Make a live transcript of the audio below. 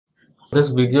This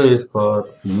video is for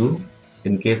you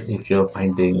in case if you're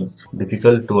finding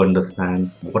difficult to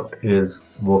understand what is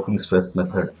working stress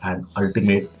method and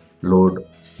ultimate load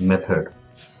method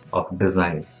of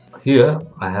design. Here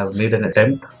I have made an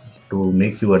attempt to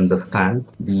make you understand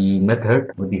the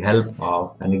method with the help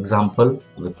of an example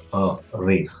with a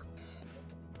race.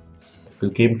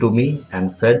 You came to me and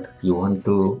said you want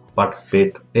to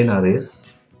participate in a race.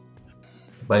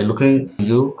 By looking at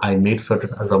you, I made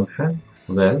certain assumption.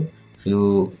 Well,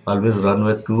 you always run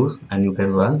with crews and you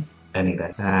can run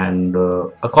anytime. And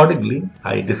accordingly,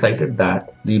 I decided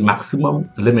that the maximum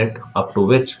limit up to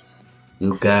which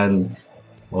you can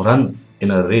run in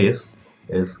a race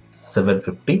is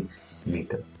 750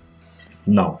 meter.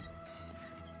 Now,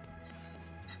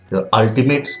 your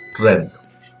ultimate strength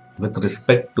with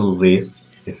respect to race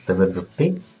is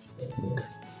 750 meter.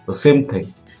 The same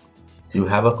thing. You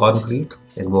have a concrete.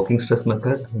 In working stress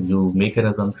method, you make an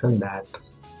assumption that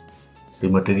the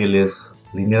material is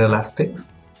linear elastic.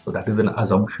 So that is an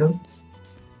assumption.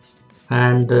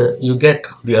 And you get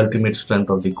the ultimate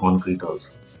strength of the concrete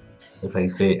also. If I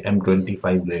say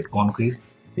M25 grade concrete,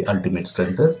 the ultimate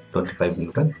strength is 25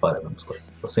 Newton per mm square.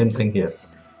 The same thing here.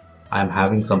 I am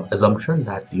having some assumption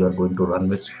that you are going to run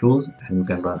with shoes and you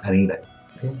can run anytime.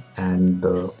 Okay. And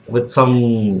with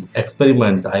some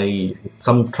experiment,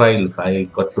 some trials, I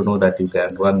got to know that you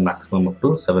can run maximum up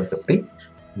to 750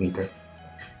 meter.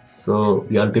 So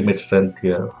the ultimate strength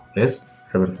here is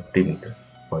 750 meter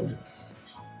for you.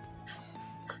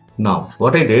 Now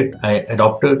what I did, I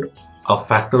adopted a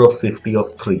factor of safety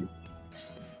of 3.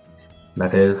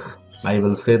 That is, I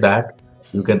will say that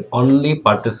you can only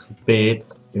participate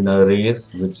in a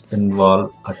race which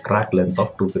involve a track length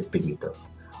of 250 meter.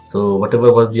 So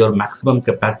whatever was your maximum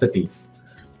capacity,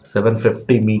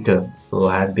 750 meter, so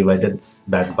I had divided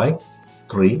that by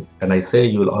 3 and I say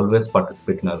you will always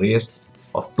participate in a race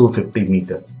of 250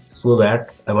 meter, so that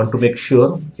I want to make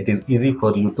sure it is easy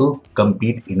for you to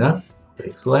compete in a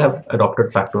race. So I have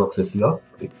adopted factor of safety of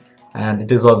 3 and it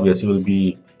is obvious you will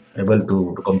be able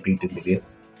to compete in the race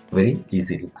very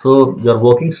easily. So your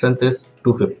working strength is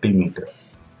 250 meter.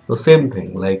 So same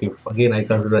thing, like if again I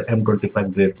consider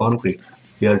M25 grade concrete,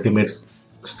 the ultimate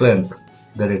strength,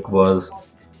 that it was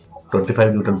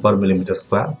 25 Newton per millimeter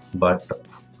square, but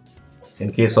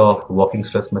in case of working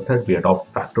stress method we adopt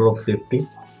factor of safety.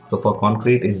 So for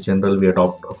concrete in general we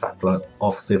adopt a factor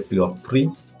of safety of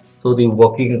 3. So the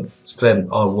working strength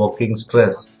or working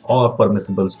stress or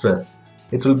permissible stress,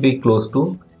 it will be close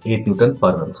to 8 Newton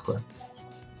per mm square.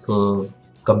 So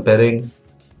comparing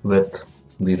with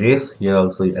the race, here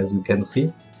also as you can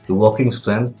see, the working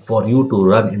strength for you to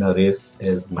run in a race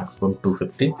is maximum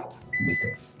 250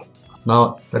 meter.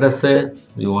 Now let us say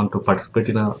you want to participate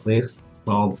in a race.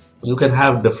 Now you can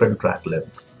have different track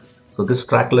length. So this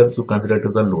track length you consider to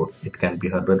the load. It can be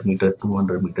 100 meter,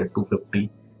 200 meter, 250,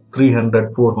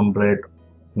 300, 400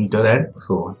 meter and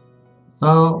so on.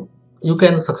 Now you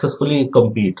can successfully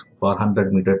compete for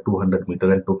 100 meter, 200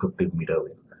 meter and 250 meter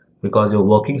race because your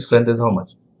working strength is how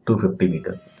much? 250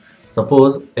 meter.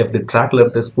 Suppose if the track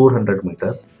length is 400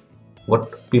 meter,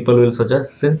 what people will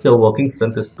suggest, since your working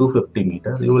strength is 250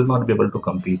 meter, you will not be able to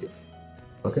compete.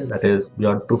 Okay, that is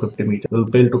beyond 250 meter, you will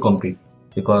fail to compete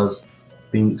because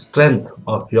the strength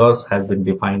of yours has been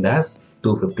defined as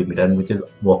 250 meter, and which is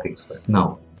working strength.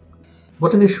 Now,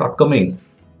 what is the shortcoming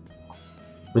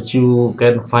which you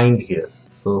can find here?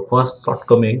 So first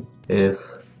shortcoming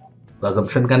is the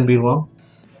assumption can be wrong.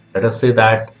 Let us say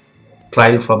that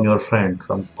trial from your friend,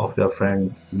 some of your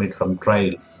friend made some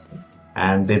trial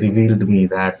and they revealed me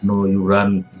that no, you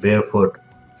run barefoot,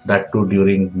 that too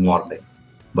during morning.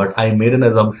 But I made an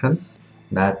assumption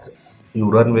that you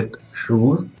run with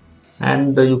shoes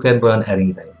and you can run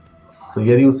anytime. So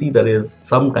here you see there is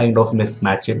some kind of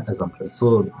mismatch in assumption.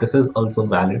 So this is also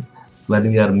valid when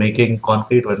we are making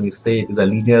concrete, when we say it is a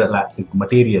linear elastic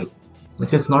material,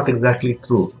 which is not exactly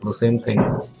true. The same thing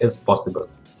is possible.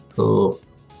 So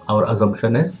our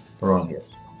assumption is wrong here.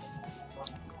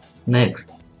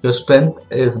 Next, your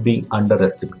strength is being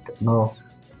underestimated. Now,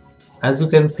 as you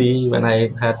can see, when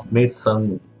I had made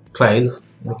some trials,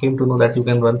 I came to know that you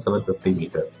can run 750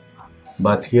 meter.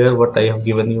 But here what I have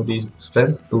given you the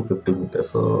strength 250 meter.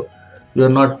 So you are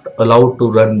not allowed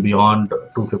to run beyond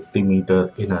 250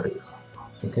 meter in a race.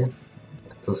 Okay.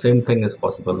 So same thing is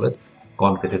possible with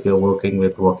concrete if you are working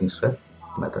with working stress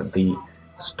method. The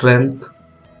strength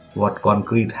what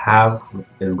concrete have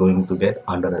is going to get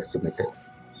underestimated.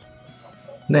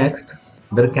 Next,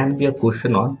 there can be a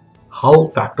question on how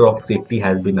factor of safety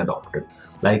has been adopted.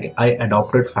 Like I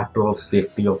adopted factor of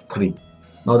safety of 3.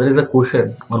 Now there is a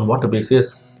question on what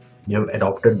basis you have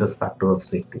adopted this factor of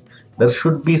safety. there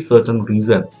should be certain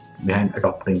reason behind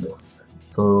adopting this.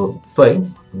 So why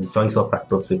choice of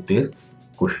factor of safety is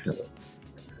questionable.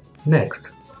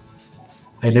 Next,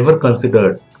 I never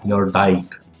considered your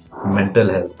diet, mental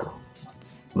health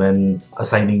when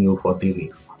assigning you for the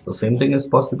race. So same thing is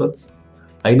possible.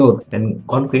 I know in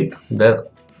concrete there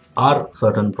are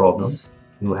certain problems.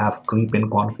 You have creep in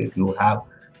concrete, you have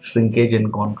shrinkage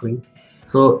in concrete.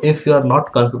 So if you are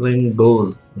not considering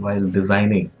those while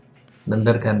designing, then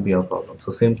there can be a problem.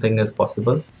 So same thing is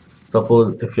possible.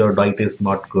 Suppose if your diet is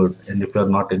not good and if you are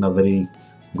not in a very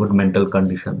good mental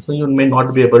condition, so you may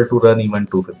not be able to run even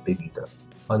 250 meter,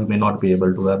 or you may not be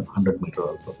able to run 100 meter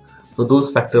also. So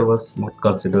those factor was not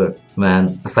considered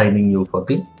when assigning you for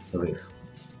the race.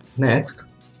 Next,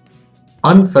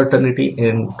 uncertainty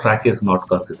in track is not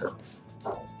considered.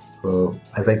 So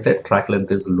as I said, track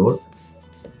length is load.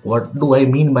 What do I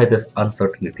mean by this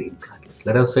uncertainty in track length?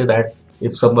 Let us say that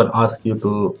if someone asks you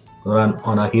to run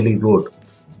on a hilly road,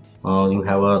 you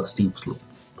have a steep slope.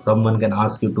 Someone can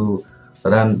ask you to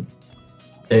run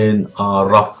in a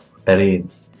rough terrain.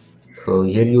 So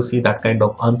here you see that kind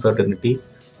of uncertainty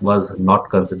was not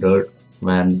considered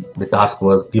when the task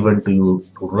was given to you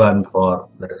to run for,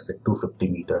 let us say, 250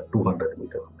 meter, 200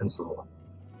 meter, and so on.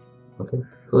 Okay,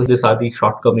 so these are the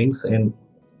shortcomings in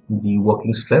the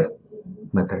working stress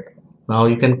method. Now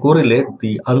you can correlate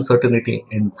the uncertainty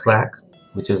in track,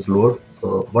 which is load.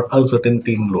 So what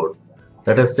uncertainty in load?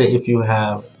 Let us say if you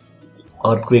have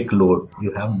earthquake load,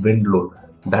 you have wind load.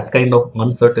 That kind of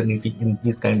uncertainty in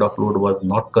this kind of load was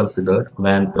not considered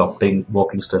when adopting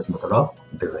working stress method of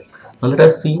design. Now let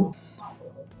us see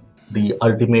the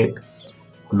ultimate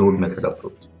load method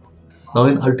approach. Now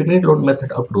in ultimate load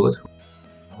method approach,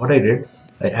 what I did,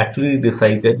 I actually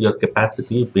decided your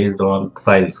capacity based on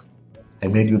trials. I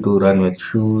made you to run with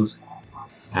shoes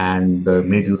and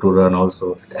made you to run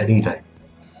also at any time.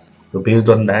 So based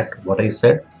on that, what I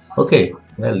said, okay,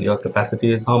 well, your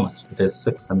capacity is how much? It is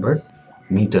 600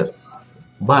 meter.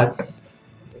 But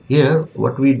here,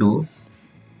 what we do,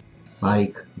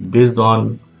 like based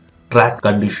on track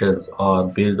conditions or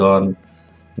based on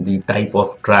the type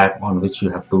of track on which you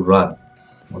have to run,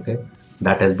 okay,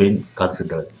 that has been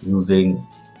considered using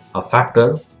a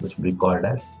factor which we called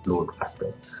as load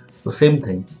factor. So same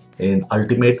thing in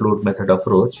ultimate load method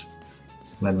approach,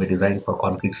 when we design for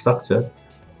concrete structure,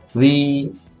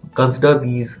 we consider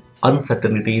these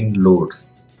uncertainty in loads.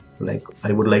 Like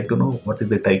I would like to know what is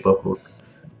the type of load.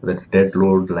 That's dead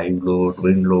load, live load,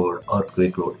 wind load,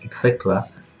 earthquake load, etc.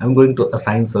 I'm going to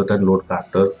assign certain load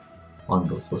factors on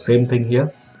those. So same thing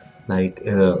here, like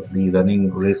the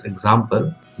running race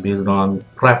example, based on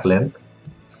track length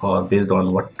or based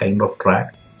on what kind of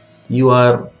track, you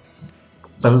are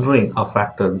considering a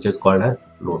factor which is called as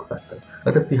load factor.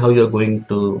 Let us see how you are going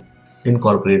to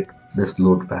incorporate this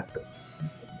load factor.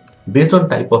 Based on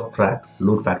type of track,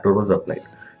 load factor was applied.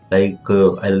 Like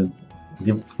I'll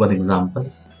give one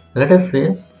example. Let us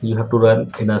say you have to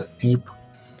run in a steep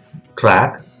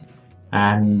track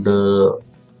and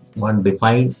one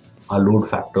define a load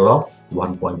factor of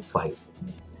 1.5.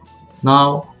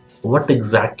 Now, what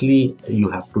exactly you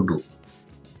have to do?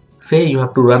 Say you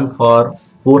have to run for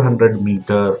 400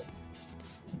 meter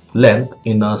length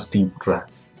in a steep track.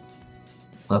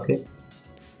 Okay.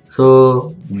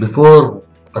 So before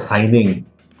assigning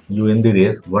you in the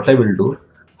race, what I will do,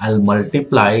 I'll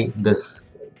multiply this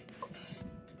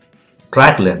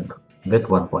track length with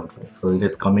 1.5. So it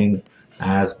is coming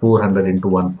as 400 into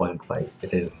 1.5.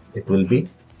 It will be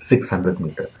 600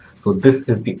 meter. So this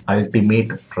is the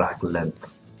ultimate track length.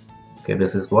 Okay,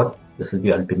 this is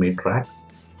the ultimate track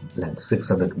length,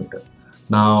 600 meter.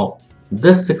 Now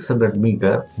this 600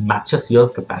 meter matches your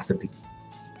capacity.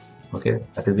 Okay,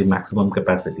 that is the maximum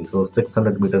capacity. So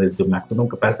 600 meter is the maximum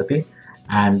capacity,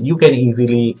 and you can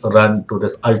easily run to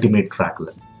this ultimate track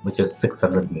length, which is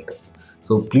 600 meter.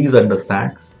 So please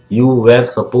understand, you were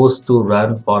supposed to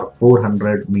run for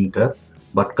 400 meter,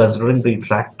 but considering the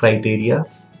track criteria,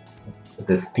 it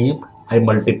is steep, I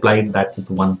multiplied that with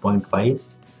 1.5.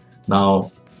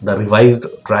 Now the revised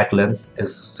track length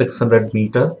is 600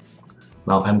 meter.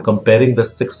 Now I'm comparing the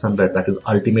 600, that is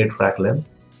ultimate track length,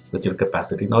 with your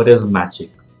capacity. Now it is matching,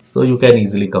 so you can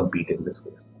easily compete in this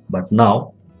way. But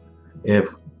now if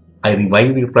I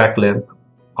revise the track length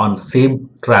on same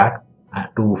track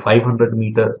to 500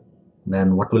 meter,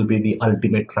 then what will be the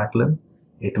ultimate track length?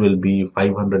 It will be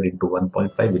 500 into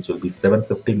 1.5, which will be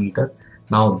 750 meter.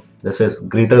 Now this is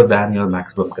greater than your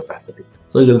maximum capacity,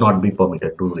 so you will not be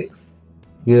permitted to race.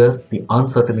 Here the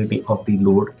uncertainty of the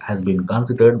load has been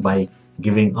considered by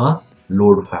giving a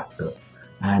load factor,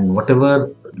 and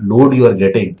whatever load you are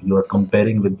getting, you are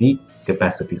comparing with the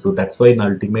capacity. So that's why in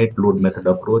ultimate load method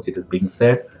approach, it is being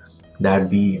said that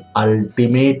the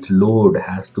ultimate load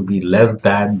has to be less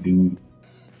than the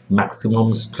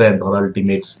maximum strength or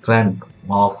ultimate strength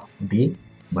of the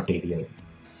material.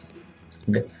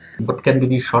 Okay. What can be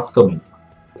the shortcoming?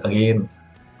 Again,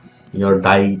 your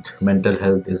diet, mental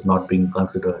health is not being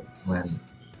considered when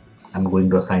I'm going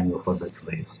to assign you for this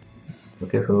race.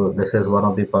 Okay, so this is one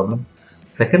of the problem.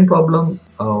 Second problem,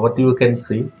 what you can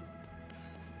see,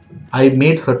 I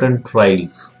made certain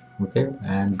trials, okay,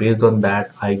 and based on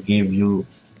that, I gave you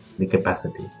the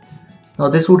capacity. Now,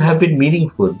 this would have been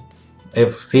meaningful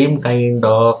if same kind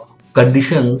of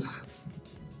conditions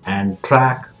and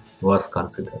track was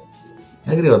considered.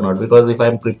 Agree or not? Because if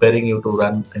I'm preparing you to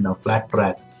run in a flat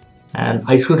track, and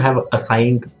I should have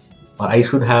assigned or I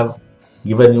should have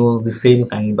given you the same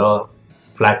kind of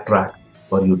flat track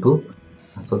for you to.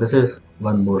 So this is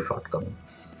one more shortcoming.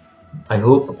 I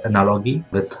hope analogy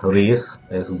with race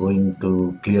is going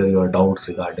to clear your doubts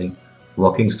regarding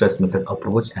working stress method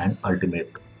approach and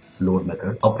ultimate load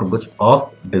method approach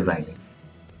of designing.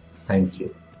 Thank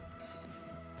you.